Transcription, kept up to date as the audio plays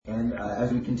And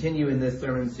as we continue in this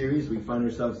sermon series, we find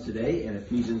ourselves today in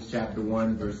Ephesians chapter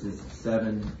 1, verses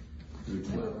 7 through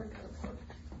 12.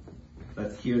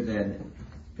 Let's hear then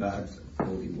God's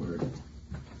holy word.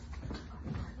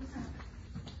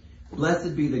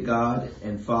 Blessed be the God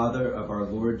and Father of our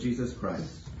Lord Jesus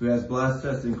Christ, who has blessed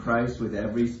us in Christ with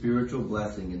every spiritual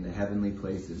blessing in the heavenly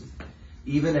places,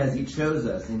 even as he chose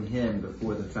us in him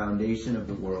before the foundation of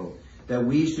the world, that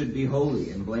we should be holy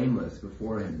and blameless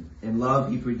before him. In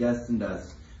love he predestined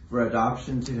us for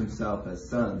adoption to himself as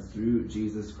sons through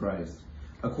Jesus Christ,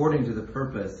 according to the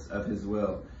purpose of his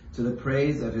will, to the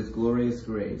praise of his glorious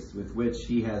grace, with which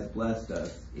he has blessed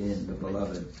us in the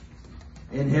beloved.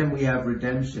 In him we have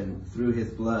redemption through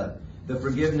his blood, the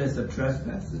forgiveness of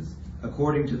trespasses,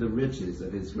 according to the riches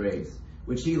of his grace,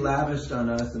 which he lavished on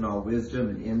us in all wisdom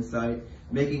and insight,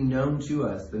 making known to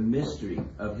us the mystery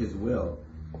of his will,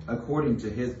 according to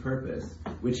his purpose,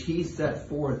 which he set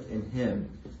forth in him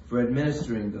for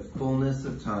administering the fullness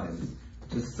of times,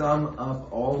 to sum up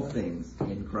all things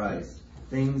in Christ,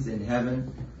 things in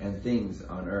heaven and things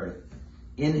on earth.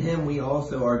 In him we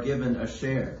also are given a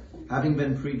share, having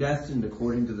been predestined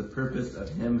according to the purpose of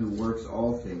him who works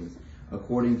all things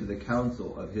according to the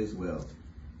counsel of his will,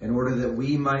 in order that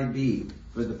we might be,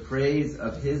 for the praise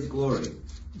of his glory,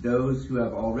 those who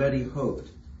have already hoped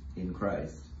in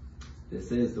Christ. This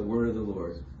is the word of the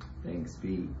Lord. Thanks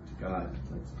be to God.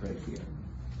 Let's pray here.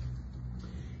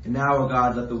 And now, O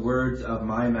God, let the words of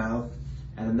my mouth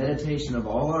and the meditation of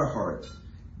all our hearts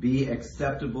be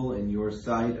acceptable in your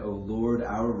sight, O Lord,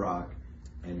 our rock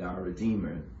and our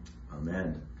Redeemer.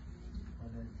 Amen.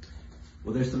 Amen.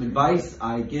 Well, there's some advice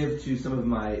I give to some of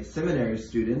my seminary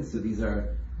students. So these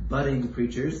are budding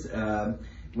preachers.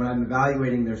 When I'm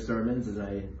evaluating their sermons, as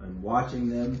I'm watching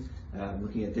them,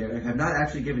 looking at Derek. I've not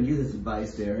actually given you this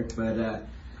advice, Derek, but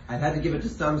I've had to give it to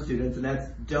some students, and that's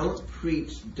don't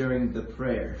preach during the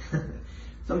prayer.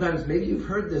 Sometimes, maybe you've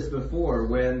heard this before,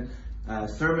 when a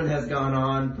sermon has gone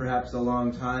on perhaps a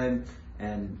long time,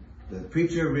 and the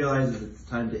preacher realizes it's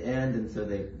time to end, and so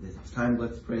it's time,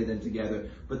 let's pray then together.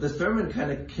 But the sermon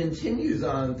kind of continues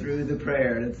on through the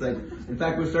prayer, and it's like, in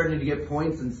fact, we're starting to get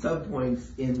points and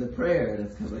subpoints in the prayer, and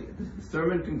it's kind of like, the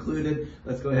sermon concluded,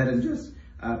 let's go ahead and just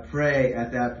pray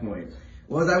at that point.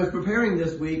 Well, as I was preparing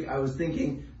this week, I was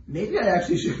thinking, maybe I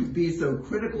actually shouldn't be so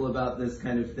critical about this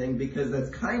kind of thing, because that's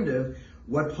kind of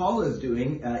what Paul is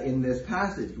doing in this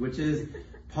passage, which is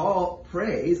Paul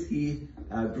prays, he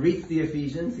greets the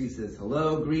Ephesians, he says,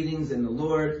 hello, greetings in the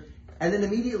Lord, and then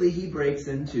immediately he breaks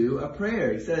into a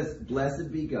prayer. He says,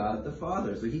 blessed be God the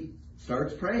Father. So he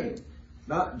starts praying. It's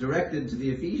not directed to the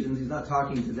Ephesians, he's not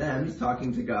talking to them, he's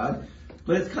talking to God,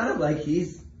 but it's kind of like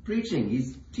he's preaching,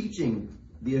 he's teaching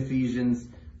the Ephesians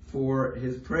for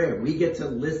his prayer. We get to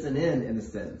listen in a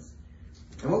sense.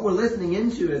 And what we're listening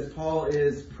into as Paul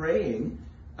is praying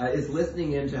is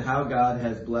listening into how God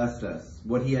has blessed us,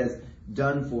 what he has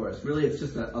done for us. Really, it's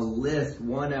just a list,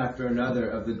 one after another,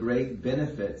 of the great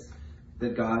benefits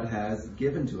that God has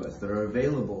given to us that are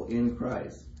available in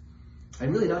Christ.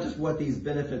 And really not just what these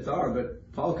benefits are,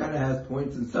 but Paul kind of has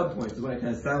points and subpoints. So it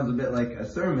kind of sounds a bit like a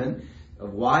sermon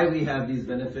of why we have these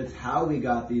benefits, how we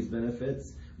got these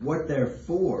benefits, what they're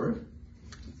for.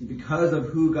 Because of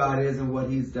who God is and what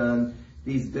he's done,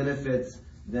 these benefits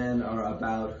then are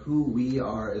about who we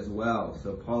are as well.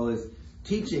 So Paul is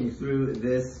teaching through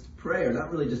this prayer,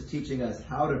 not really just teaching us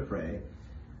how to pray,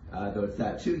 though it's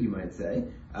that too, you might say,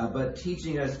 but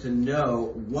teaching us to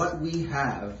know what we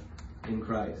have in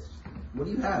Christ. What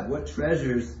do you have? What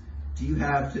treasures do you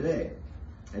have today?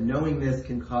 And knowing this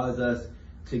can cause us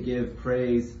to give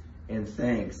praise and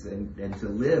thanks and to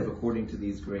live according to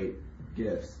these great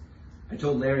gifts. I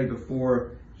told Larry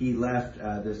before he left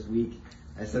this week,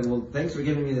 I said, well, thanks for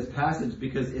giving me this passage,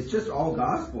 because it's just all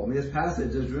gospel. I mean, this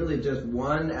passage is really just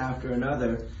one after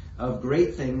another of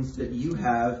great things that you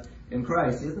have in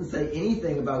Christ. He doesn't say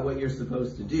anything about what you're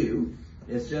supposed to do.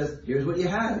 It's just, here's what you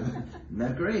have. Isn't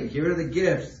that great? Here are the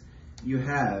gifts you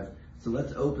have. So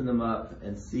let's open them up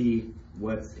and see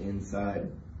what's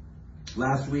inside.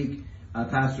 Last week,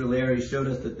 Pastor Larry showed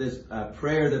us that this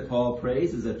prayer that Paul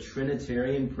prays is a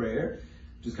Trinitarian prayer,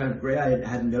 which is kind of great. I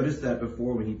hadn't noticed that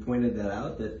before when he pointed that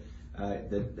out,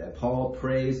 that Paul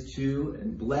prays to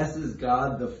and blesses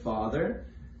God the Father.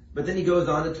 But then he goes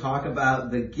on to talk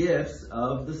about the gifts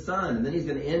of the Son. And then he's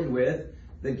going to end with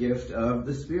the gift of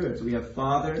the Spirit. So we have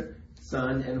Father,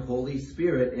 Son, and Holy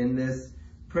Spirit in this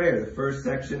prayer. The first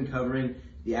section covering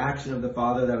the action of the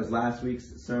Father, that was last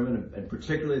week's sermon, and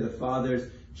particularly the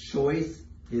Father's choice,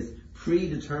 his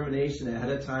predetermination ahead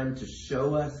of time to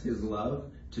show us his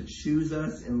love, to choose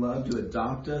us in love, to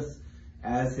adopt us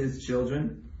as his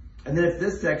children. And then it's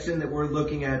this section that we're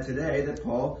looking at today that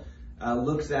Paul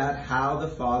looks at how the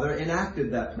Father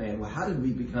enacted that plan. Well, how did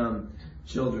we become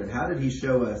children? How did he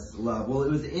show us love? Well,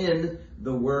 it was in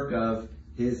the work of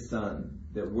his Son,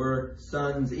 that we're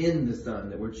sons in the Son,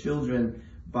 that we're children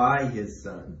by his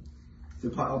Son. So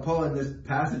Paul in this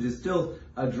passage is still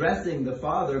addressing the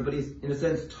Father, but he's in a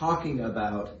sense talking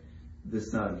about the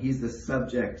Son. He's the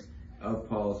subject of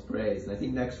Paul's praise. And I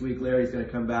think next week Larry's going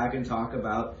to come back and talk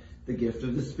about the gift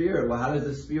of the Spirit. Well, how does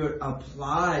the Spirit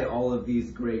apply all of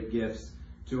these great gifts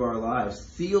to our lives?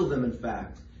 Seal them, in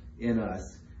fact, in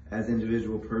us as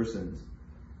individual persons.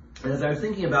 And as I was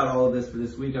thinking about all of this for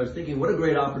this week, I was thinking what a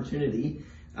great opportunity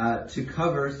to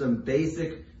cover some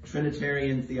basic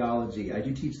Trinitarian theology. I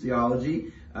do teach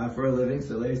theology for a living,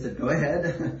 so Larry said, go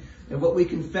ahead. And what we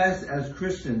confess as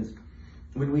Christians,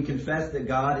 when we confess that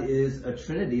God is a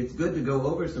Trinity, it's good to go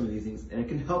over some of these things, and it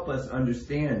can help us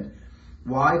understand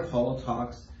why Paul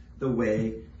talks the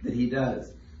way that he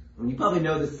does. And you probably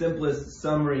know the simplest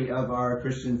summary of our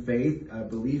Christian faith,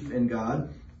 belief in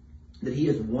God, that he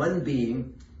is one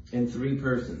being in three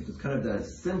persons. It's kind of the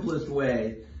simplest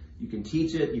way you can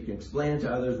teach it, you can explain it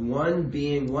to others. One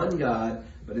being, one God,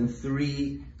 but in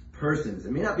three persons.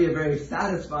 It may not be a very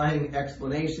satisfying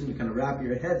explanation to kind of wrap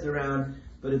your heads around,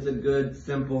 but it's a good,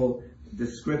 simple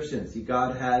description. See,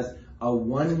 God has a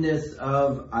oneness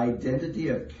of identity,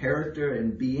 of character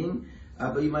and being,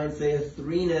 but you might say a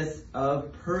threeness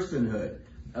of personhood,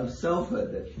 of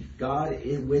selfhood, that God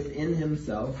within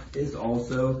himself is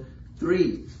also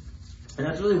three. And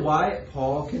that's really why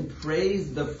Paul can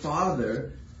praise the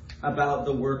Father about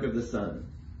the work of the Son.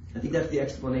 I think that's the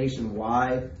explanation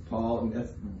why Paul,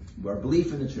 that's our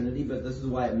belief in the Trinity, but this is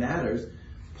why it matters.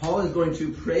 Paul is going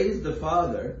to praise the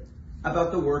Father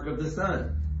about the work of the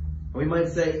Son. We might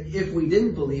say, if we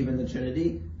didn't believe in the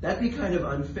Trinity, that'd be kind of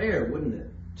unfair, wouldn't it?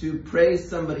 To praise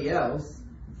somebody else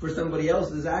for somebody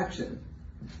else's action.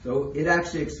 So it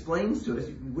actually explains to us,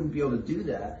 you wouldn't be able to do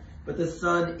that, but the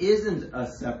Son isn't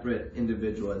a separate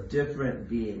individual, a different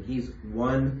being. He's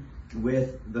one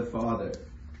with the Father.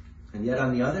 And yet,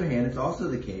 on the other hand, it's also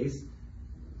the case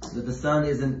that the Son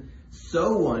isn't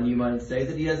so one, you might say,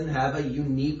 that he doesn't have a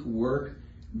unique work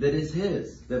that is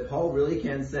his. That Paul really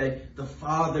can say, the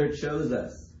Father chose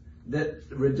us. That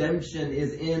redemption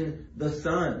is in the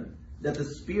Son. That the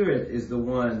Spirit is the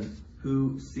one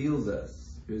who seals us.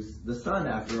 Who's the Son,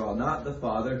 after all, not the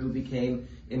Father, who became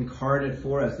incarnate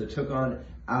for us, that took on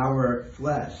our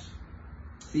flesh.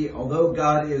 See, although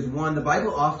God is one, the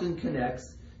Bible often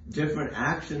connects different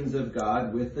actions of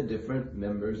God with the different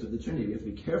members of the Trinity. We have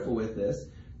to be careful with this,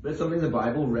 but it's something the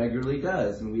Bible regularly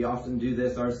does, and we often do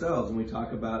this ourselves when we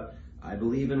talk about, I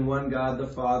believe in one God the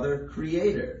Father,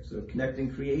 Creator. So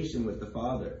connecting creation with the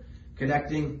Father.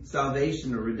 Connecting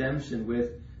salvation or redemption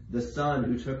with the Son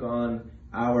who took on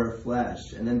our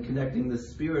flesh. And then connecting the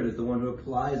Spirit as the one who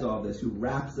applies all this, who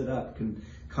wraps it up,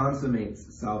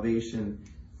 consummates salvation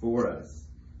for us.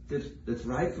 It's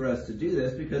right for us to do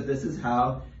this because this is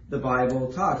how the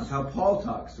Bible talks. It's how Paul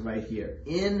talks right here.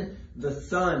 In the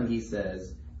Son, he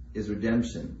says, is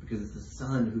redemption, because it's the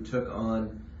Son who took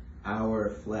on our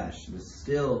flesh and is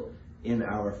still in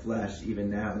our flesh even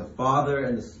now. The Father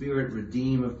and the Spirit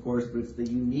redeem, of course, but it's the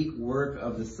unique work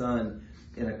of the Son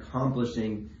in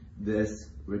accomplishing this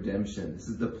redemption. This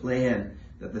is the plan,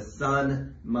 that the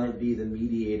Son might be the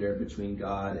mediator between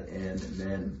God and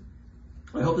men.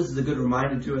 I hope this is a good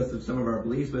reminder to us of some of our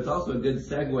beliefs, but it's also a good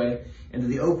segue into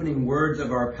the opening words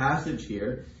of our passage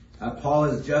here. Paul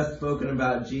has just spoken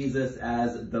about Jesus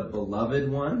as the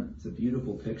beloved one. It's a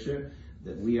beautiful picture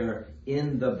that we are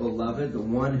in the beloved, the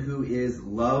one who is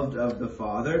loved of the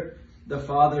Father. The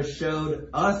Father showed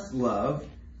us love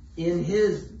in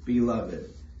his beloved.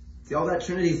 See, all that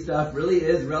Trinity stuff really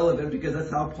is relevant because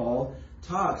that's how Paul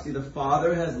talks. See, the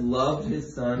Father has loved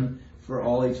his Son for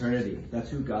all eternity. That's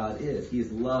who God is. He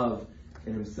is love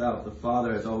in himself. The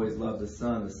Father has always loved the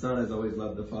Son. The Son has always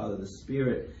loved the Father. The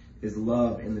Spirit is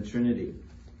love in the Trinity.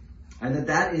 And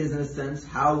that is, in a sense,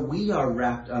 how we are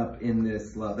wrapped up in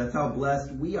this love. That's how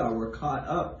blessed we are. We're caught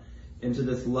up into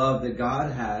this love that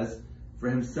God has for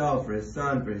himself, for his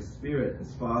Son, for his Spirit,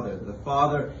 his Father. The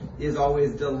Father is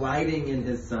always delighting in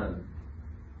his Son.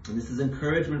 And this is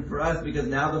encouragement for us because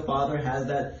now the Father has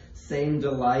that same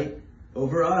delight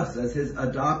over us as his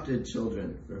adopted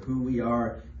children, for who we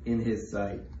are in his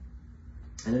sight.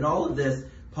 And in all of this,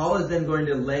 Paul is then going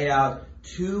to lay out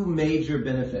two major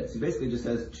benefits. He basically just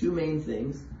says two main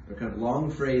things. They're kind of long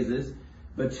phrases,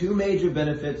 but two major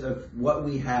benefits of what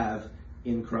we have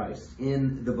in Christ,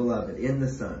 in the beloved, in the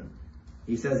Son.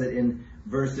 He says it in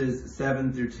verses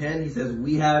 7 through 10. He says,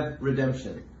 we have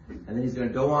redemption. And then he's going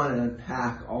to go on and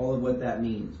unpack all of what that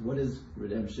means. What does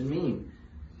redemption mean?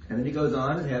 And then he goes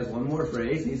on and has one more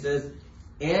phrase. He says,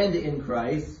 and in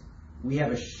Christ, we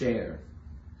have a share.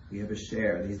 We have a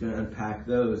share. And he's going to unpack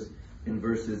those in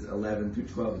verses 11 through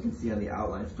 12. You can see on the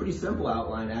outline. It's a pretty simple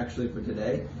outline, actually, for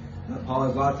today. Paul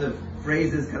has lots of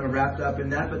phrases kind of wrapped up in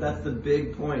that, but that's the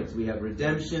big points. We have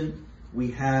redemption.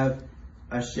 We have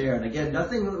a share. And again,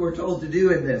 nothing that we're told to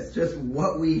do in this, just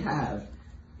what we have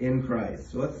in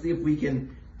Christ. So let's see if we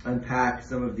can unpack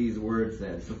some of these words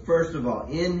then. So first of all,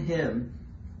 in him,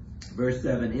 verse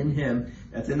 7, in him,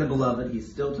 that's in the beloved. He's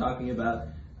still talking about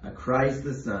Christ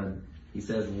the Son. He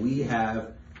says, we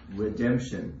have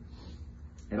redemption.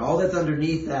 And all that's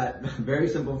underneath that very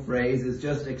simple phrase is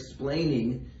just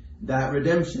explaining that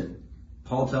redemption.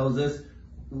 Paul tells us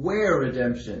where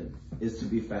redemption is to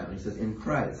be found. He says, in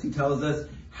Christ. He tells us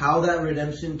how that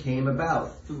redemption came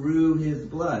about through his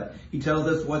blood. He tells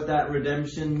us what that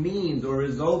redemption means or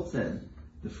results in,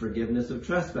 the forgiveness of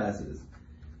trespasses.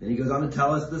 Then he goes on to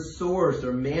tell us the source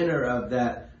or manner of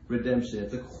that redemption.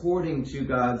 It's according to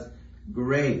God's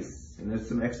grace. And there's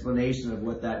some explanation of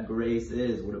what that grace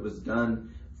is, what it was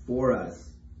done for us.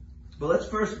 But let's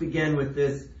first begin with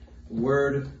this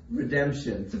word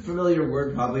redemption. It's a familiar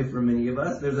word probably for many of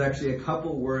us. There's actually a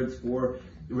couple words for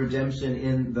redemption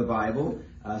in the Bible.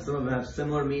 Some of them have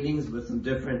similar meanings with some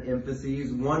different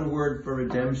emphases. One word for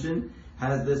redemption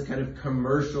has this kind of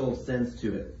commercial sense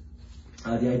to it.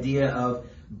 The idea of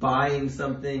buying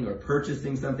something or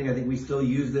purchasing something. I think we still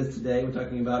use this today. We're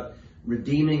talking about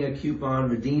redeeming a coupon,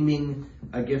 redeeming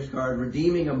a gift card,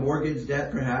 redeeming a mortgage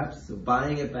debt perhaps, so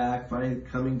buying it back,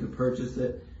 coming to purchase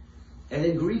it. And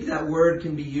in Greek, that word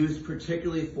can be used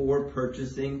particularly for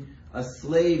purchasing a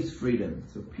slave's freedom.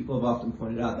 So people have often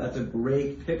pointed out that's a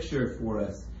great picture for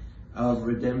us of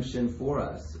redemption for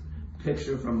us.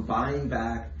 Picture from buying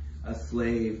back a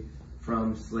slave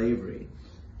from slavery.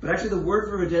 But actually the word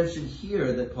for redemption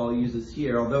here that Paul uses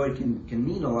here, although it can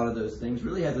mean a lot of those things,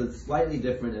 really has a slightly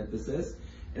different emphasis.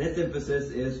 And its emphasis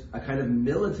is a kind of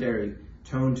military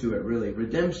tone to it, really.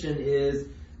 Redemption is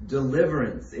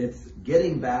deliverance. It's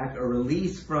getting back a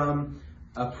release from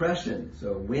oppression.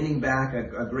 So winning back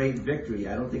a great victory.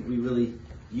 I don't think we really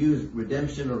use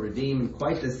redemption or redeem in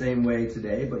quite the same way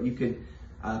today, but you could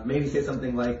maybe say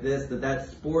something like this, that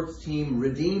sports team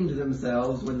redeemed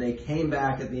themselves when they came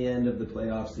back at the end of the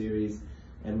playoff series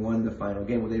and won the final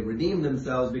game. Well, they redeemed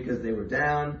themselves because they were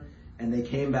down and they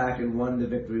came back and won the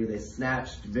victory. They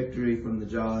snatched victory from the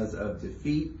jaws of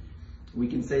defeat. We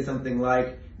can say something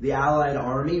like, the Allied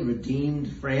army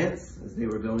redeemed France as they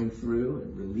were going through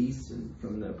and released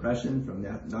from the oppression, from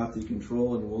Nazi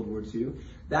control in World War II.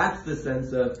 That's the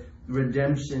sense of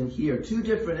redemption here. Two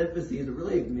different emphases, but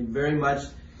really very much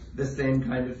the same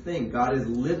kind of thing. God is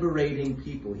liberating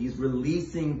people. He's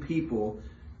releasing people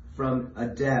from a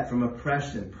debt, from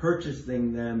oppression,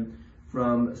 purchasing them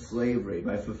from slavery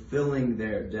by fulfilling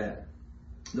their debt.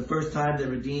 The first time that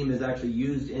redeem is actually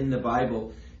used in the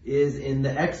Bible is in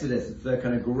the Exodus. It's the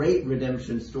kind of great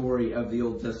redemption story of the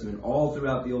Old Testament. All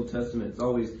throughout the Old Testament, it's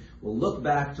always, well, look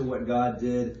back to what God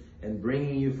did and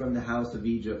bringing you from the house of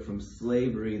Egypt, from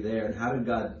slavery there. And how did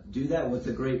God do that? Well, it's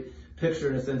a great picture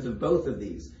in a sense of both of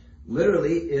these.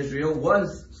 Literally, Israel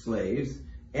was slaves,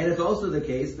 and it's also the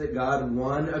case that God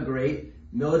won a great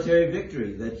military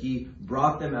victory, that he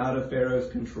brought them out of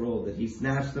Pharaoh's control, that he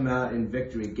snatched them out in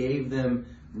victory, gave them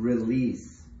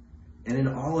release. And in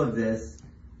all of this,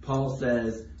 Paul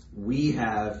says, we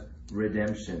have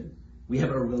redemption. We have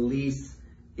a release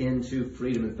into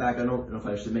freedom. In fact, I don't know if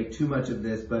I should make too much of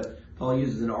this, but Paul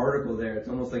uses an article there. It's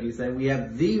almost like he's saying, we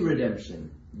have the redemption,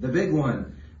 the big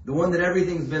one, the one that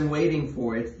everything's been waiting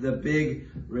for. It's the big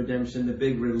redemption, the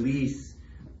big release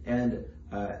and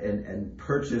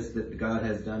purchase that God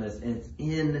has done us. And it's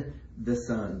in the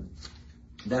Son.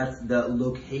 That's the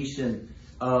location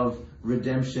of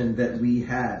redemption that we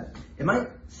have. It might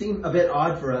seem a bit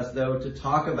odd for us, though, to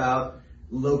talk about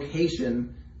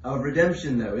location of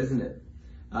redemption, though, isn't it?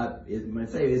 You might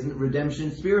say, isn't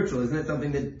redemption spiritual? Isn't it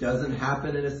something that doesn't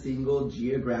happen in a single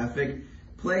geographic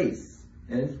place?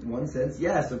 And in one sense,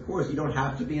 yes, of course. You don't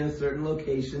have to be in a certain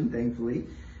location, thankfully,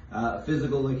 a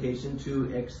physical location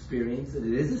to experience it.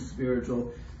 It is a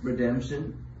spiritual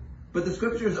redemption. But the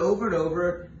scriptures over and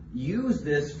over use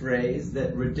this phrase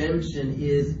that redemption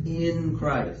is in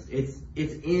Christ. It's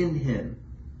in him.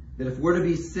 That if we're to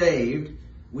be saved,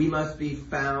 we must be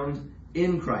found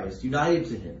in Christ, united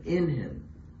to him, in him.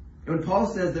 And when Paul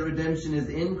says that redemption is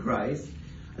in Christ,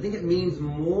 I think it means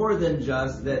more than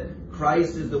just that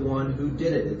Christ is the one who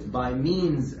did it. It's by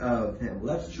means of him.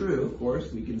 Well, that's true, of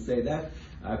course. We can say that.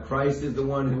 Christ is the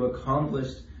one who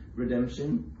accomplished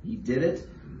redemption. He did it.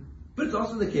 But it's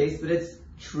also the case that it's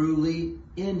truly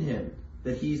in him,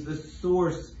 that he's the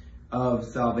source of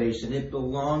salvation. It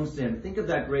belongs to him. Think of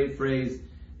that great phrase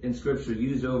in Scripture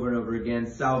used over and over again.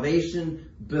 Salvation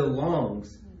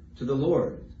belongs to the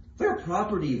Lord. It's like a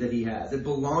property that he has. It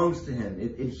belongs to him.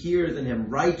 It adheres in him.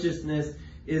 Righteousness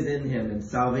is in him, and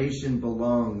salvation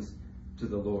belongs to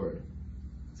the Lord.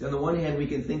 So on the one hand, we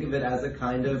can think of it as a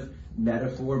kind of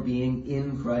metaphor. Being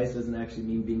in Christ doesn't actually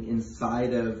mean being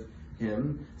inside of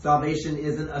him. Salvation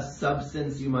isn't a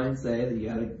substance, you might say, that you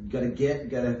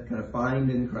gotta kind of find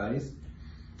in Christ.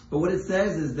 But what it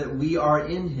says is that we are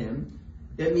in him.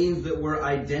 It means that we're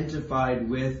identified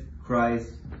with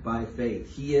Christ by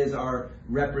faith. He is our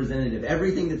representative.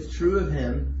 Everything that's true of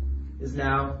him is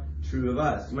now true of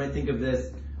us. You might think of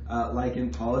this like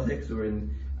in politics or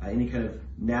in any kind of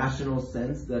national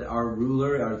sense, that our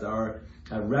ruler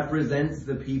represents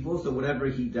the people. So whatever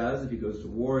he does, if he goes to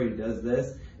war, he does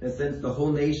this. In a sense, the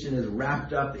whole nation is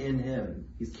wrapped up in him.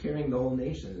 He's carrying the whole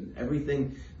nation.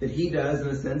 Everything that he does, in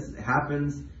a sense,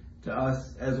 happens to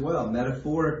us as well,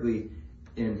 metaphorically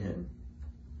in him.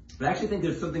 But I actually think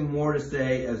there's something more to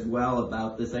say as well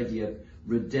about this idea of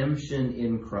redemption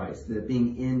in Christ, that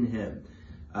being in him.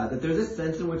 That there's a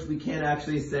sense in which we can't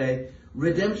actually say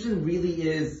redemption really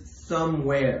is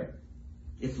somewhere.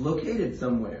 It's located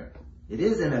somewhere. It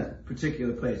is in a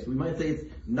particular place. We might say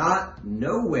it's not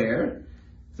nowhere.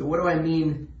 So what do I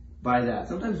mean by that?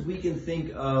 Sometimes we can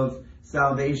think of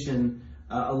salvation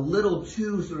a little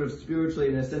too sort of spiritually,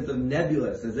 in a sense of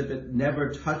nebulous, as if it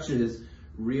never touches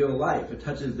real life. It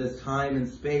touches this time and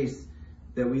space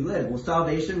that we live. Well,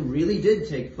 salvation really did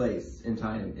take place in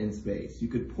time and space. You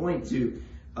could point to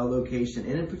a location,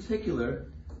 and in particular,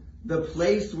 the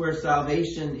place where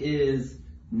salvation is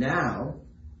now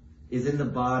is in the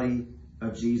body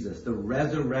of Jesus, the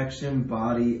resurrection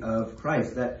body of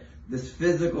Christ. That this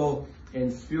physical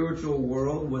and spiritual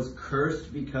world was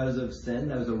cursed because of sin.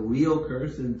 That was a real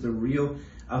curse, and it's a real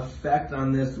effect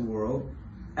on this world.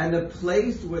 And the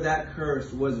place where that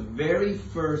curse was very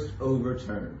first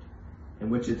overturned, in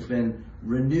which it's been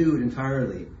renewed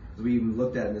entirely, as we even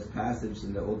looked at in this passage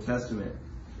in the Old Testament,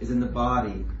 is in the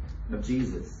body of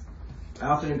Jesus. I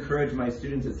often encourage my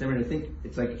students at seminary to think,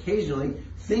 it's like occasionally,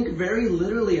 think very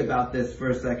literally about this for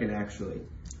a second, actually.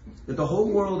 That the whole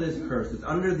world is cursed. It's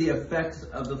under the effects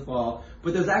of the fall.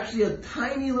 But there's actually a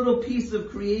tiny little piece of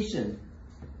creation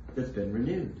that's been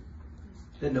renewed,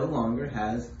 that no longer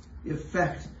has the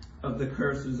effect of the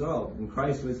curse result. When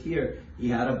Christ was here, he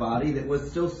had a body that was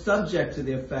still subject to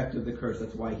the effect of the curse.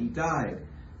 That's why he died.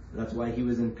 That's why he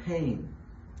was in pain.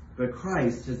 But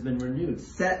Christ has been renewed,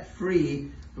 set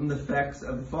free from the effects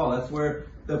of the fall. That's where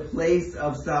the place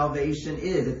of salvation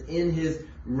is. It's in his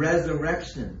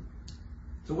resurrection.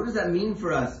 So what does that mean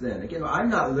for us then? Again, I'm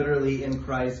not literally in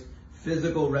Christ's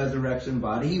physical resurrection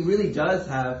body. He really does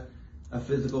have a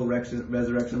physical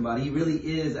resurrection body. He really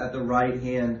is at the right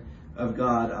hand of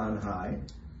God on high.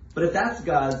 But if that's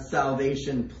God's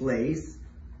salvation place,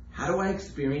 how do I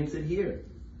experience it here?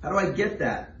 How do I get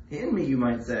that in me, you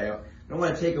might say? I don't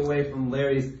want to take away from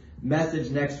Larry's message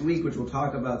next week, which we'll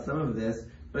talk about some of this,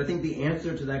 but I think the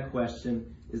answer to that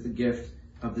question is the gift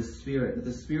of the Spirit. That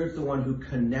the Spirit's the one who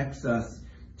connects us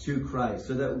to Christ,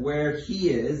 so that where he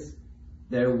is,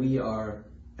 there we are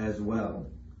as well.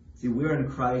 See, we're in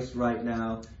Christ right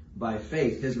now by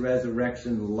faith. His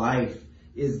resurrection life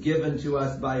is given to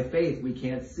us by faith. We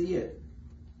can't see it.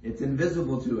 It's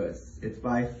invisible to us. It's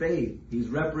by faith. He's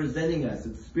representing us.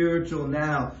 It's spiritual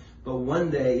now, but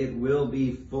one day it will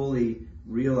be fully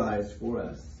realized for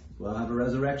us. We'll have a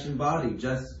resurrection body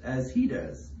just as he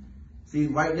does. See,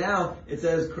 right now it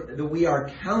says that we are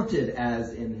counted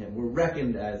as in him. We're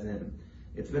reckoned as him.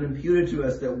 It's been imputed to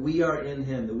us that we are in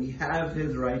him, that we have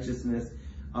his righteousness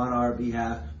on our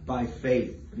behalf by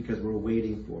faith, because we're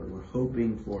waiting for it. We're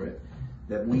hoping for it.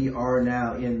 That we are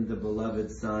now in the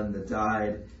beloved Son, the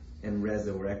died and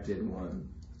resurrected one.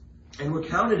 And we're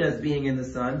counted as being in the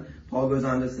Son, Paul goes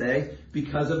on to say,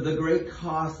 because of the great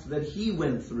cost that he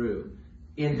went through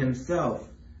in himself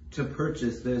to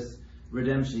purchase this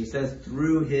redemption. He says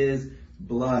through his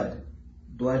blood.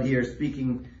 Blood here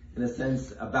speaking in a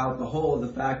sense about the whole of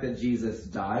the fact that Jesus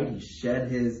died. He shed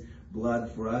his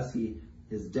blood for us.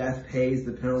 His death pays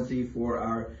the penalty for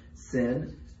our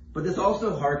sin. But this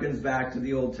also harkens back to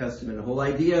the Old Testament, the whole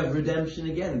idea of redemption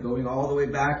again, going all the way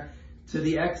back to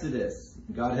the Exodus.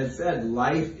 God had said,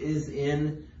 life is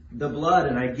in the blood,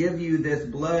 and I give you this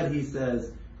blood, he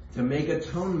says, to make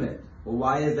atonement. Well,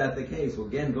 why is that the case? Well,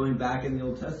 again, going back in the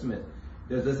Old Testament,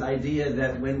 there's this idea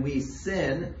that when we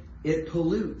sin, it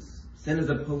pollutes. Sin is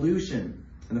a pollution.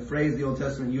 And the phrase the Old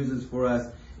Testament uses for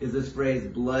us is this phrase,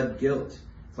 blood guilt.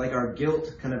 It's like our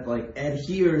guilt kind of like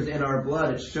adheres in our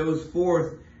blood. It shows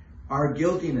forth our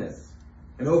guiltiness.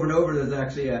 And over, there's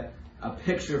actually a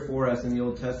picture for us in the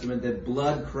Old Testament that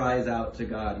blood cries out to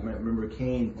God. You might remember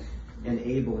Cain and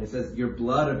Abel. He says, your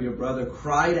blood of your brother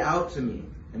cried out to me.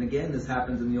 And again, this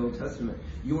happens in the Old Testament.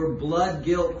 Your blood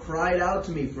guilt cried out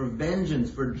to me for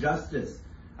vengeance, for justice.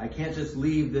 I can't just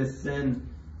leave this sin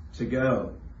to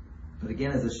go. But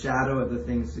again, as a shadow of the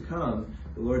things to come,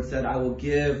 the Lord said, I will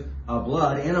give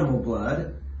blood, animal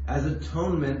blood, as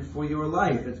atonement for your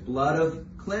life. It's blood of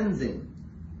cleansing.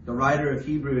 The writer of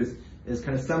Hebrews is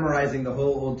kind of summarizing the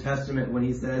whole Old Testament when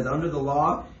he says, under the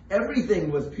law,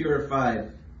 everything was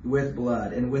purified with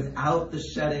blood, and without the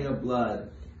shedding of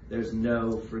blood, there's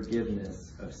no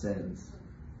forgiveness of sins.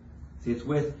 See, it's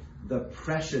with the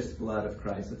precious blood of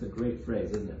Christ. That's a great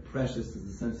phrase, isn't it? Precious is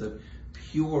the sense of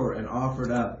pure and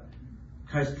offered up.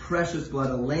 Christ's precious blood,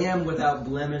 a lamb without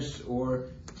blemish or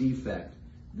defect,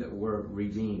 that were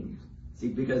redeemed. See,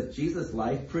 because Jesus'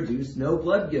 life produced no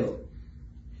blood guilt.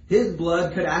 His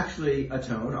blood could actually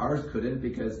atone. Ours couldn't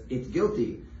because it's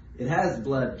guilty. It has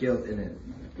blood guilt in it.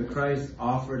 But Christ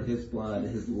offered his blood,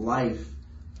 his life,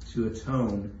 to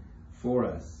atone for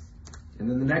us. And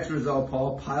then the next result,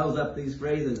 Paul piles up these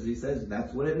phrases. He says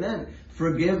that's what it meant.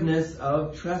 Forgiveness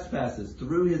of trespasses.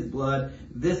 Through his blood,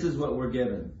 this is what we're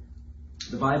given.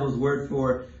 The Bible's word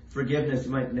for forgiveness,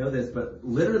 you might know this, but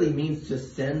literally means to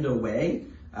send away,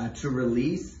 to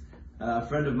release. A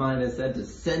friend of mine has said to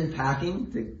send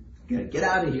packing, to get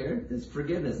out of here, is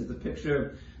forgiveness. It's a picture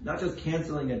of not just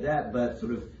canceling a debt, but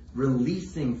sort of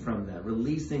releasing from that,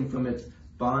 releasing from its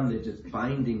bondage, its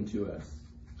binding to us.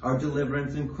 Our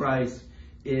deliverance in Christ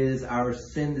is our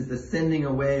sin, is the sending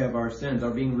away of our sins, our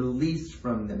being released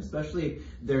from them, especially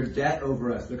their debt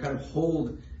over us, their kind of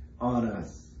hold on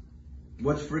us.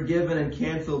 What's forgiven and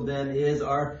canceled then is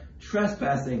our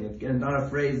trespassing. Again, not a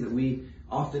phrase that we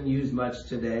often use much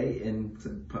today, in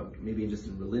maybe just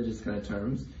in religious kind of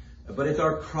terms, but it's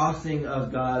our crossing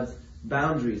of God's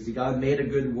boundaries. See, God made a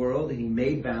good world, and he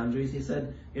made boundaries. He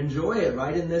said, enjoy it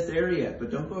right in this area,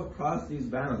 but don't go across these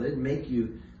bounds. I didn't make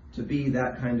you to be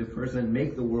that kind of person,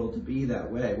 make the world to be that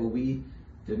way. Well, we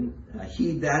didn't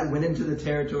heed that, went into the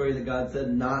territory that God said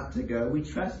not to go. We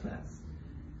trespassed.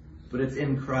 But it's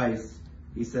in Christ.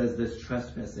 He says this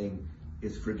trespassing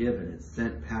is forgiven. It's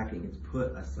sent packing. It's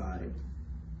put aside.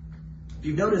 If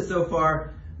you've noticed so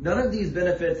far, none of these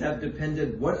benefits have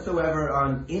depended whatsoever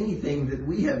on anything that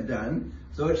we have done.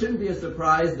 So it shouldn't be a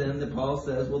surprise then that Paul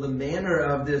says, well, the manner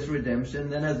of this redemption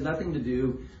then has nothing to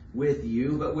do with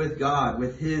you, but with God,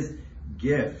 with his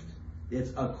gift.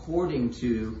 It's according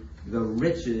to the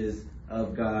riches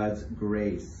of God's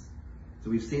grace. So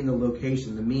we've seen the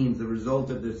location, the means, the result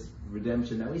of this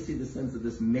redemption. Now we see the sense of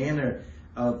this manner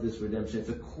of this redemption. It's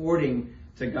according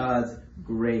to God's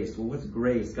grace. Well, what's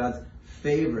grace? God's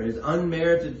favor, his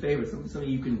unmerited favor, something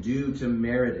you can do to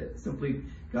merit it. Simply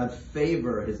God's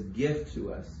favor, his gift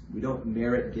to us. We don't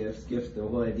merit gifts. Gifts, the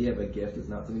whole idea of a gift is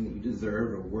not something that you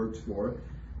deserve or worked for.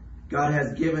 God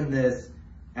has given this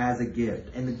as a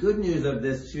gift. And the good news of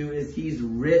this too is he's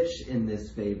rich in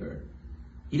this favor.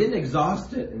 He didn't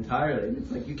exhaust it entirely.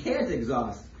 It's like you can't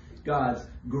exhaust God's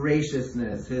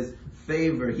graciousness, his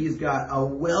favor. He's got a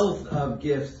wealth of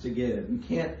gifts to give. You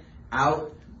can't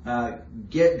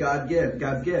get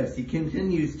God's gifts. He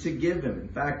continues to give them. In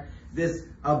fact, this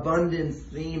abundance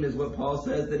theme is what Paul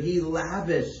says, that he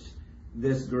lavished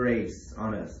this grace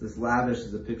on us. This lavish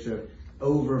is a picture of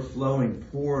overflowing,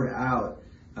 poured out,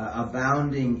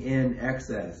 abounding in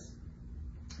excess.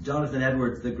 Jonathan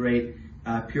Edwards, the great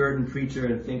Puritan preacher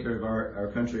and thinker of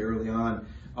our country early on,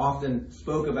 often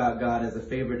spoke about God as a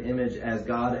favorite image as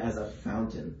God as a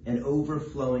fountain, an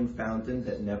overflowing fountain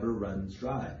that never runs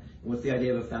dry. And what's the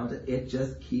idea of a fountain? It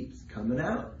just keeps coming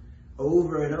out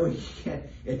over and over.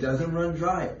 It doesn't run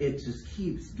dry. It just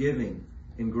keeps giving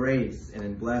in grace and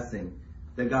in blessing.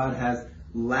 That God has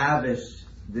lavished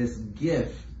this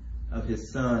gift of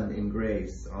his Son in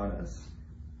grace on us.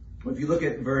 Well, if you look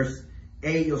at verse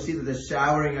 8, you'll see that the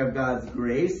showering of God's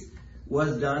grace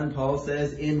was done, Paul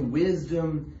says, in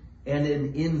wisdom and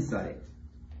in insight.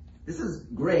 This is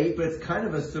great, but it's kind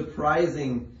of a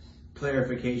surprising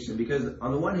clarification, because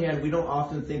on the one hand, we don't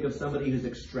often think of somebody who's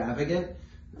extravagant,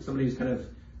 somebody who's kind of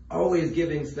always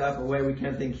giving stuff away. We kind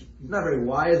of think he's not very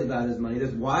wise about his money.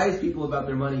 There's wise people about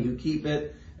their money who keep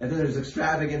it, and then there's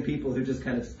extravagant people who just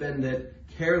kind of spend it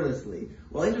carelessly.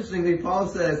 Well, interestingly, Paul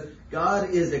says God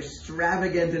is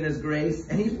extravagant in his grace,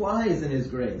 and he's wise in his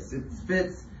grace. It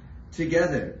fits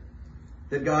together.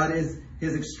 That God is,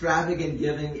 his extravagant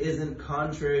giving isn't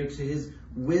contrary to his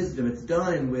wisdom. It's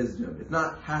done in wisdom. It's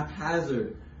not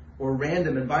haphazard or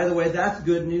random. And by the way, that's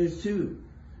good news too.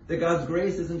 That God's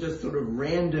grace isn't just sort of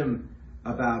random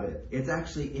about it. It's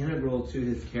actually integral to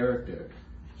his character.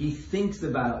 He thinks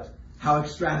about how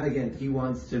extravagant he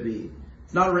wants to be.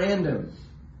 It's not random.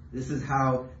 This is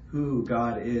who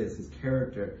God is, his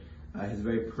character, his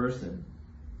very person.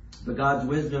 But God's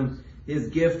wisdom, his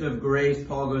gift of grace,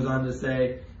 Paul goes on to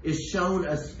say, is shown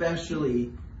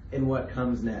especially in what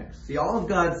comes next. See, all of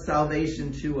God's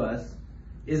salvation to us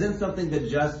isn't something that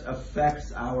just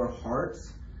affects our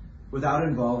hearts without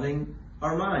involving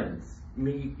our minds. I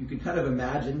mean, you could kind of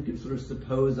imagine, you could sort of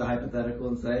suppose a hypothetical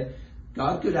and say,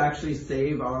 God could actually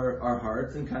save our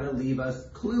hearts and kind of leave us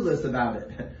clueless about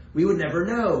it. We would never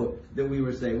know that we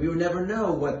were saved. We would never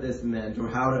know what this meant or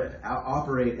how to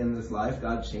operate in this life.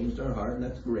 God changed our heart, and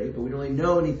that's great, but we don't really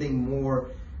know anything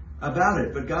more about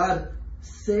it. But God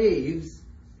saves,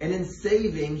 and in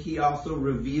saving, he also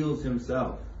reveals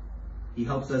himself. He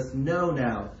helps us know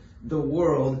now the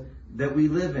world that we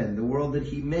live in, the world that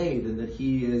he made and that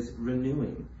he is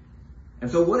renewing.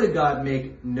 And so what did God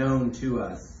make known to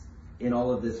us in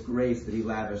all of this grace that he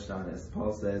lavished on us?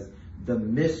 Paul says, the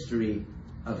mystery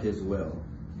of his will.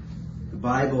 The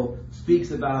Bible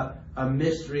speaks about a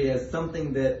mystery as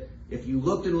something that if you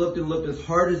looked and looked and looked as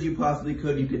hard as you possibly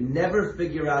could, you could never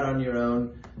figure out on your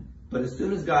own. But as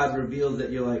soon as God reveals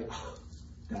it, you're like, oh,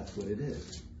 that's what it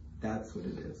is. That's what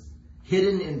it is.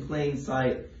 Hidden in plain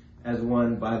sight, as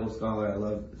one Bible scholar I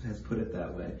love has put it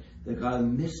that way. The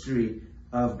mystery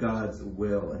of God's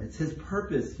will. And it's his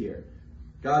purpose here.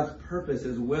 God's purpose,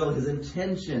 his will, his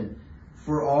intention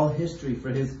for all history, for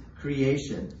his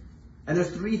creation. And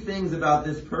there's three things about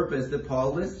this purpose that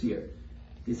Paul lists here.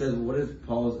 He says, what is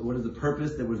the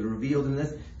purpose that was revealed in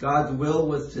this? God's will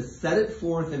was to set it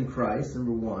forth in Christ,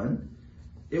 number one.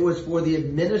 It was for the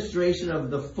administration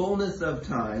of the fullness of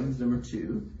times, number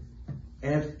two.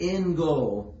 And its end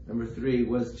goal, number three,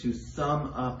 was to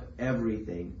sum up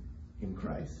everything in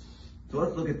Christ. So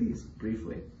let's look at these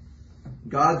briefly.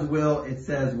 God's will, it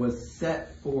says, was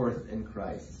set forth in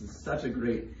Christ. This is such a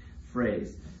great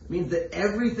phrase. It means that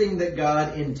everything that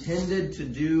God intended to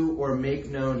do or make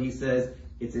known, he says,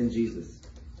 it's in Jesus.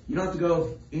 You don't have to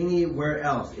go anywhere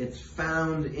else. It's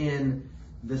found in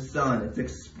the Son. It's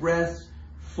expressed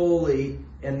fully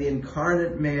in the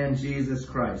incarnate man, Jesus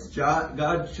Christ.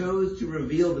 God chose to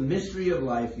reveal the mystery of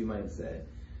life, you might say.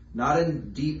 Not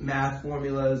in deep math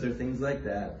formulas or things like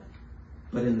that,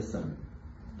 but in the Son.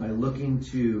 By looking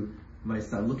to my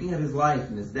Son, looking at his life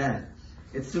and his death.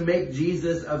 It's to make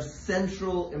Jesus of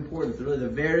central importance, really the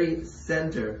very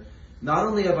center, not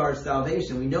only of our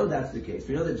salvation. We know that's the case.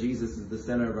 We know that Jesus is the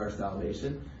center of our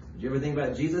salvation. Did you ever think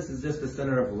about Jesus as just the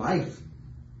center of life,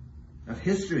 of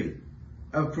history,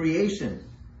 of creation?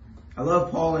 I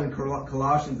love Paul in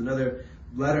Colossians, another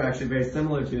letter actually very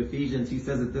similar to Ephesians. He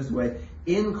says it this way: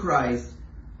 in Christ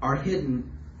are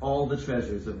hidden all the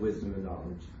treasures of wisdom and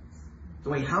knowledge. So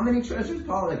wait, how many treasures,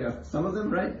 Paul? Like some of them,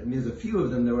 right? I mean, there's a few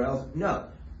of them that were else. No,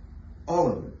 all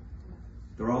of them.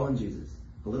 They're all in Jesus.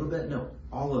 A little bit? No,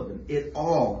 all of them. It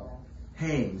all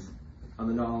hangs on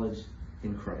the knowledge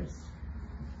in Christ.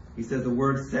 He says the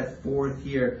word set forth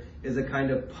here is a kind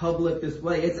of public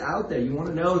display. It's out there. You want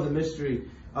to know the mystery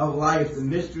of life, the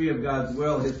mystery of God's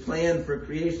will, his plan for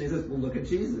creation. He says, well, look at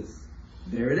Jesus.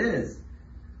 There it is.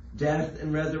 Death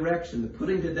and resurrection, the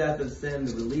putting to death of sin,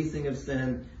 the releasing of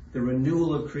sin, the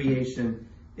renewal of creation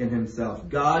in himself.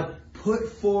 God put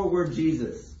forward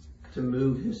Jesus to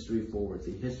move history forward.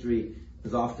 See, history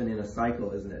is often in a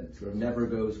cycle, isn't it? It sort of never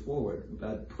goes forward.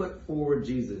 God put forward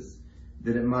Jesus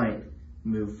that it might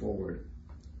move forward.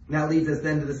 Now leads us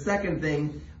then to the second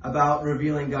thing about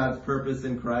revealing God's purpose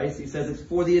in Christ. He says it's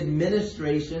for the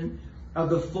administration of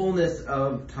the fullness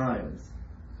of times.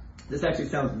 This actually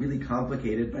sounds really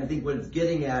complicated, but I think what it's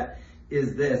getting at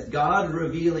is this. God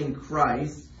revealing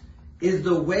Christ is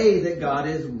the way that God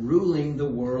is ruling the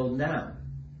world now.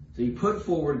 So he put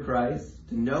forward Christ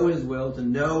to know his will, to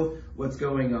know what's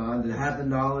going on, to have the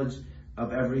knowledge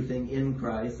of everything in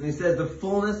Christ. And he says the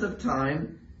fullness of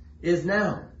time is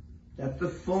now. That's the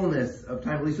fullness of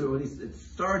time, at least it's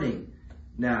starting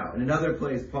now. In another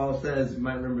place, Paul says, you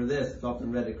might remember this, it's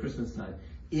often read at Christmas time,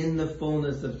 in the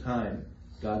fullness of time,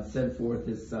 God sent forth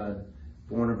his Son,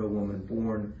 born of a woman,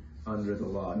 born under the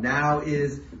law. Now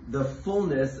is the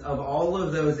fullness of all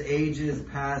of those ages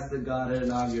past that God had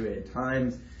inaugurated.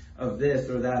 Times of this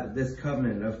or that, this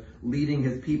covenant, of leading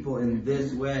his people in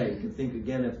this way. You can think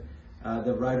again of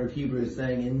the writer of Hebrews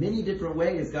saying, in many different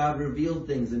ways God revealed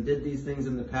things and did these things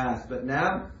in the past. But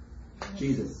now,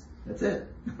 Jesus. That's it.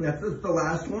 That's the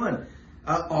last one.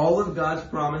 All of God's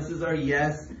promises are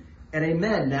yes And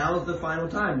amen, now is the final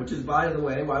time, which is, by the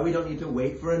way, why we don't need to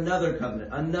wait for another covenant,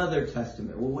 another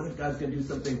testament. Well, what if God's going to do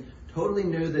something totally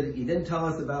new that he didn't tell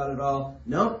us about at all?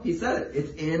 No, he said it.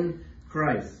 It's in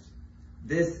Christ.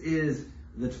 This is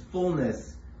the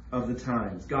fullness of the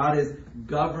times. God is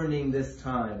governing this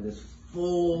time, this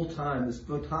full time, this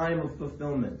full time of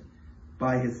fulfillment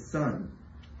by his Son,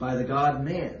 by the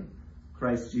God-man,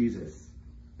 Christ Jesus.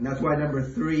 And that's why number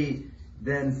 3,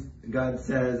 then God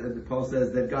says, Paul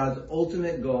says, that God's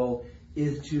ultimate goal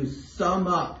is to sum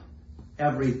up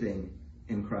everything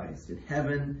in Christ, in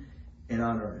heaven and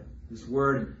on earth. This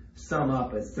word sum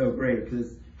up is so great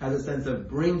because it has a sense of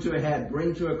bring to a head,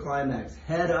 bring to a climax,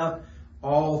 head up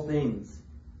all things.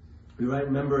 We might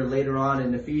remember later on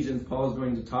in Ephesians, Paul's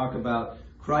going to talk about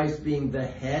Christ being the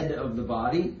head of the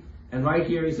body. And right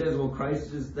here he says, well,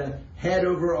 Christ is the head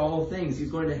over all things.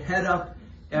 He's going to head up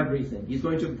everything. He's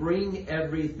going to bring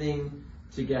everything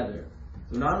together.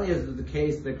 So not only is it the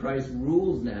case that Christ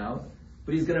rules now,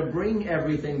 but he's going to bring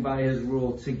everything by his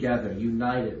rule together,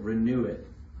 unite it, renew it.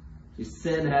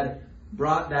 Sin had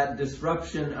brought that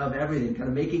disruption of everything, kind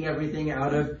of making everything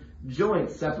out of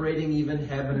joints, separating even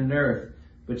heaven and earth.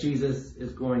 But Jesus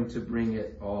is going to bring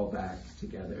it all back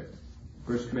together.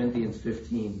 1 Corinthians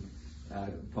 15,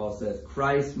 Paul says,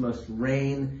 Christ must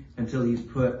reign until he's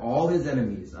put all his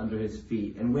enemies under his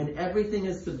feet. And when everything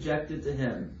is subjected to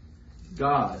him,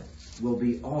 God will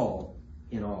be all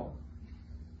in all.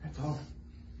 That's all.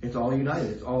 It's all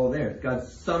united. It's all there.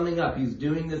 God's summing up. He's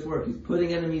doing this work. He's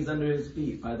putting enemies under his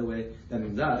feet. By the way, that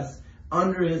means us.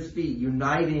 Under his feet,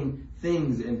 uniting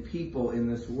things and people in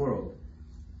this world.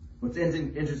 What's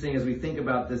interesting as we think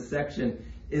about this section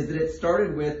is that it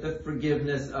started with the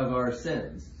forgiveness of our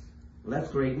sins. Well,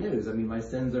 that's great news. I mean, my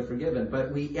sins are forgiven.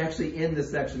 But we actually end the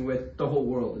section with the whole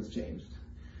world has changed.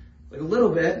 Like a little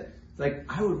bit, it's like,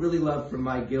 I would really love for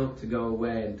my guilt to go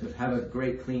away and to have a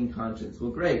great, clean conscience.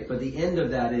 Well, great. But the end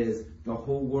of that is the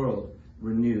whole world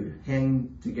renewed,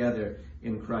 hang together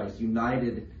in Christ,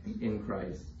 united in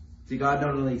Christ. See, God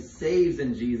not only saves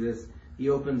in Jesus, he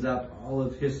opens up all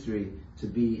of history to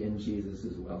be in Jesus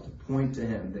as well, to point to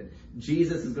him. That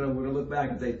Jesus is we're going to look back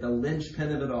and say, the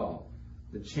linchpin of it all,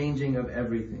 the changing of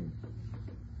everything.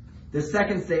 The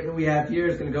second statement we have here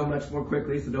is going to go much more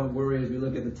quickly, so don't worry as we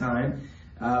look at the time.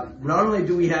 Not only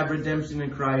do we have redemption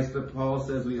in Christ, but Paul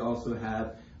says we also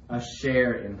have a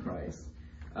share in Christ.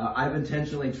 I've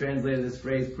intentionally translated this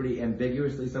phrase pretty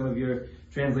ambiguously. Some of your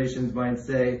translations might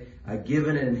say,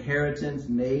 given an inheritance,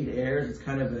 made heirs. It's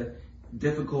kind of a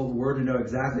difficult word to know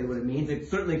exactly what it means. It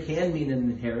certainly can mean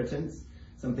an inheritance,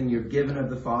 something you're given of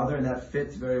the Father, and that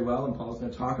fits very well. And Paul's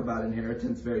going to talk about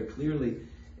inheritance very clearly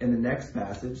in the next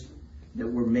passage, that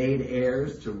we're made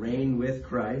heirs to reign with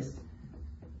Christ.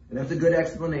 And that's a good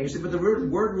explanation, but the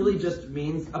word really just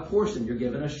means a portion. You're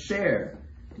given a share.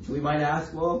 And so we might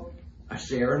ask, well, a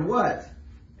share in what?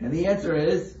 And the answer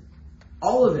is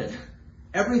all of it.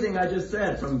 Everything I just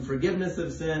said, from forgiveness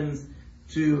of sins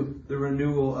to the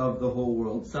renewal of the whole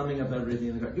world, summing up everything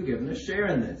in the You're given a share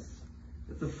in this.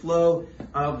 It's the flow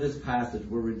of this passage.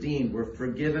 We're redeemed. We're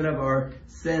forgiven of our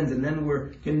sins. And then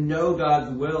we can know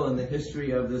God's will in the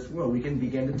history of this world. We can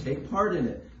begin to take part in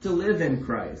it, to live in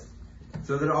Christ.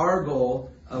 So that our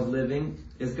goal of living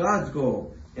is God's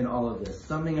goal in all of this.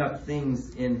 Summing up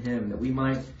things in him, that we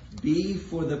might be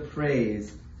for the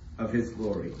praise of his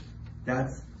glory.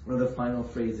 That's one of the final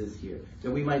phrases here.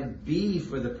 That we might be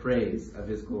for the praise of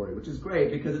his glory, which is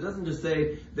great because it doesn't just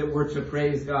say that we're to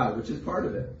praise God, which is part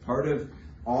of it. Part of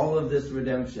all of this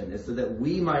redemption is so that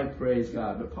we might praise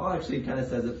God. But Paul actually kind of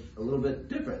says it a little bit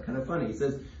different, kind of funny. He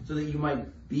says, so that you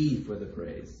might be for the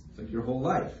praise. It's like your whole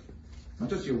life. Not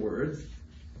just your words.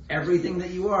 Everything that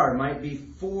you are might be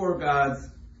for God's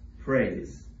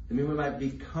praise. I mean, we might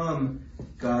become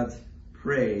God's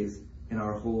praise in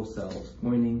our whole selves,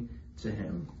 pointing to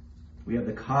him. We have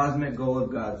the cosmic goal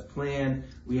of God's plan.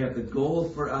 We have the goal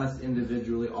for us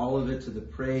individually, all of it to the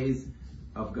praise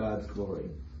of God's glory.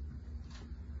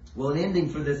 Well, an ending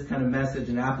for this kind of message,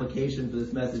 an application for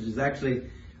this message is actually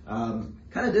kind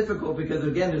of difficult because,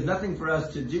 again, there's nothing for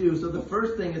us to do. So the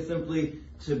first thing is simply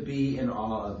to be in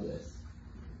awe of this.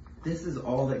 This is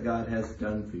all that God has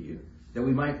done for you. That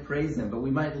we might praise him, but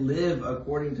we might live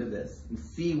according to this and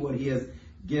see what he has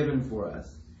given for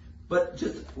us. But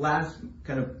just last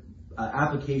kind of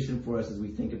application for us as we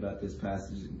think about this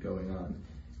passage and going on.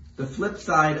 The flip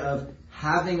side of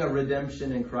having a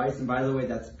redemption in Christ, and by the way,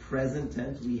 that's present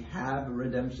tense. We have a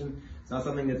redemption. It's not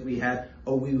something that we had,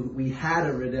 we had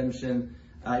a redemption.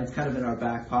 It's kind of in our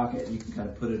back pocket and you can kind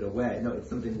of put it away. No, it's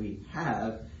something we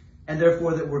have, and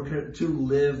therefore that we're to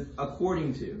live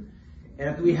according to.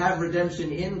 And if we have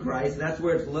redemption in Christ, that's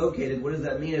where it's located. What does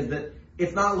that mean? Is that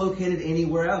it's not located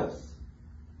anywhere else.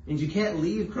 It means you can't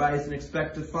leave Christ and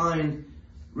expect to find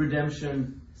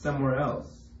redemption somewhere else.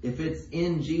 If it's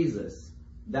in Jesus,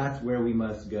 that's where we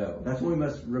must go. That's where we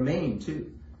must remain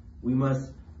too. We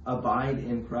must abide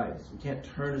in Christ. We can't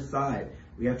turn aside.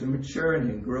 We have to mature in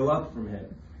Him, grow up from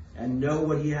Him, and know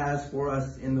what He has for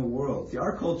us in the world. See,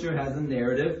 our culture has a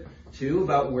narrative too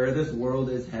about where this world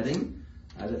is heading.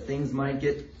 That things might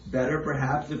get better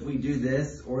perhaps if we do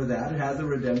this or that. It has a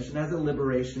redemption, has a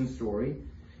liberation story.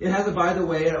 It has, by the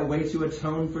way, a way to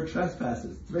atone for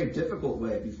trespasses. It's a very difficult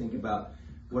way if you think about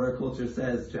what our culture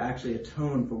says to actually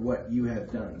atone for what you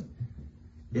have done.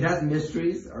 It has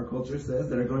mysteries, our culture says,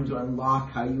 that are going to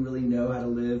unlock how you really know how to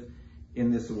live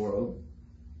in this world.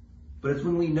 But it's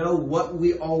when we know what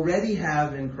we already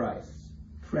have in Christ,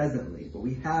 presently, what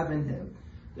we have in Him,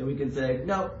 that we can say,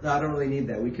 no, I don't really need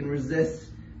that. We can resist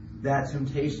that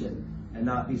temptation and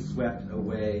not be swept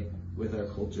away with our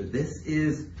culture. This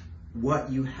is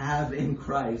what you have in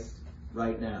Christ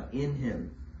right now, in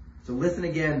Him. So listen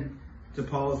again to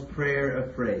Paul's prayer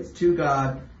of praise to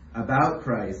God about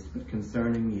Christ, but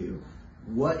concerning you.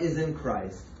 What is in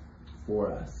Christ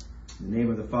for us? In the name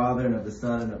of the Father, and of the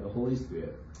Son, and of the Holy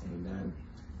Spirit. Amen.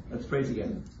 Let's pray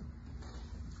together.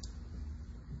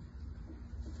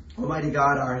 Almighty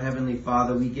God, our Heavenly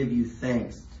Father, we give you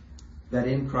thanks that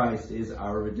in Christ is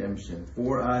our redemption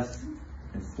for us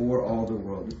and for all the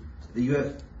world. That you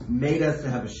have made us to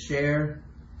have a share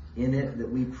in it, that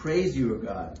we praise you, O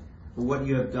God, for what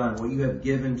you have done, what you have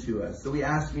given to us. So we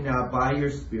ask you now, by your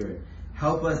Spirit,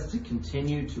 help us to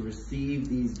continue to receive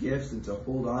these gifts and to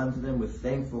hold on to them with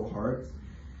thankful hearts,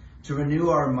 to renew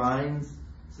our minds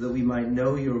so that we might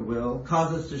know your will.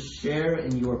 Cause us to share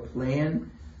in your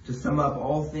plan, to sum up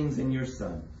all things in your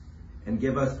Son, and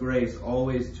give us grace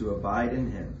always to abide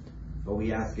in Him. For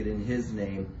we ask it in His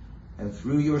name and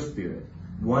through your Spirit,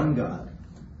 one God,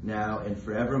 now and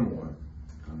forevermore.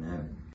 Amen.